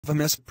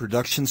Vomest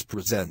Productions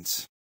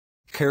presents.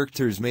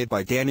 Characters made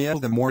by Daniel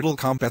the Mortal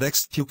Kombat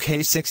X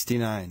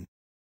 2K69.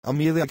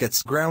 Amelia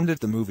gets grounded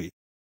the movie.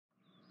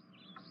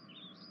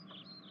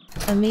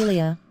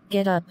 Amelia,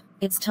 get up,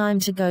 it's time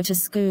to go to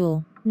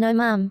school. No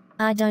mum,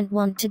 I don't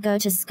want to go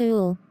to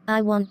school,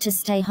 I want to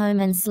stay home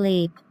and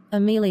sleep.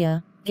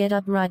 Amelia, get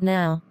up right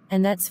now,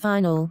 and that's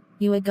final,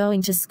 you are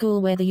going to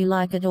school whether you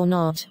like it or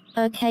not.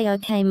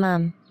 Okay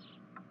mum.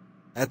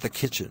 At the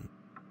kitchen.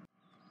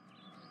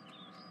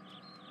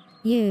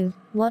 You,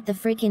 what the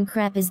freaking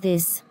crap is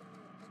this?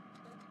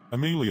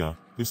 Amelia,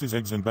 this is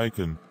eggs and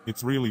bacon,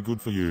 it's really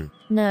good for you.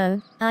 No,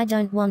 I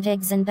don't want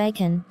eggs and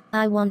bacon,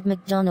 I want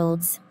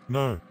McDonald's.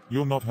 No,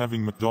 you're not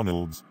having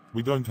McDonald's,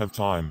 we don't have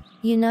time.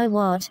 You know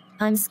what,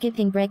 I'm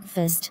skipping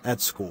breakfast.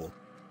 At school.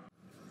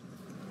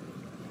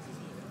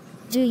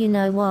 Do you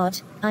know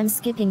what, I'm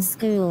skipping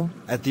school.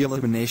 At the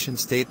Elimination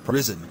State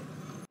Prison.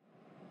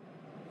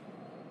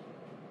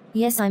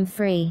 Yes, I'm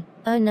free.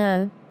 Oh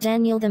no,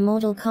 Daniel the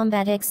Mortal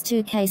Kombat X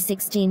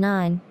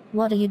 2K69,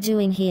 what are you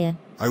doing here?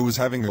 I was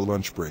having a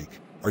lunch break.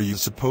 Are you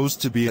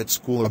supposed to be at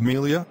school,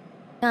 Amelia?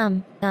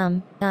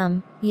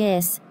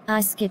 Yes,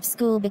 I skip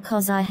school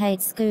because I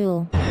hate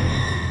school.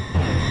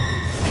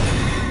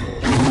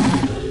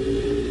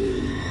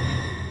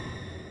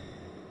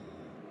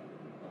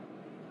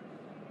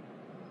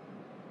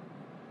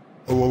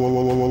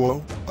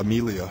 Oh,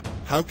 Amelia,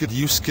 how could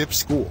you skip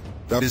school?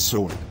 That is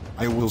so weird.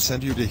 I will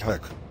send you to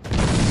heck.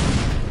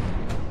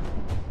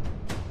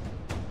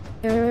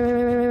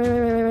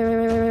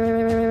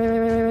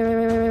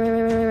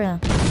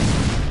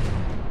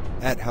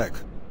 At heck.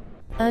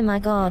 Oh my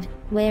god,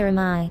 where am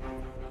I?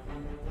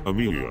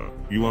 Amelia,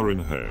 you are in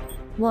heck.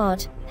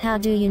 What? How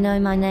do you know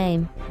my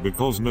name?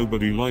 Because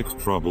nobody likes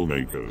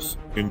troublemakers,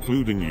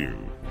 including you.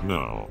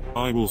 Now,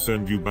 I will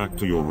send you back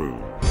to your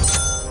room.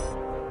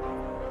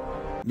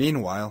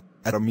 Meanwhile,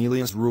 at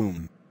Amelia's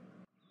room.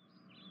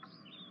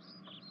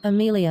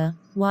 Amelia,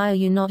 why are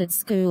you not at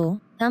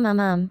school?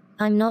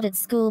 I'm not at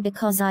school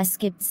because I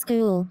skipped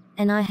school,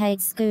 and I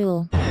hate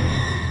school.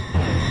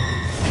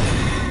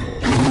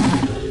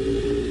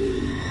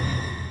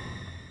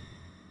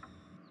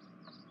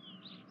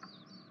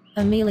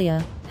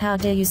 Amelia, how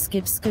dare you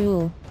skip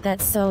school,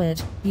 that's so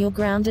it. You're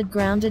grounded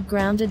until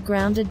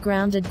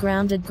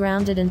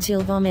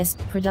Vomest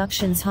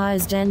Productions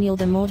hires Daniel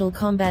the Mortal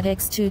Kombat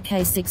X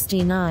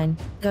 2K69.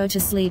 Go to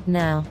sleep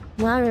now.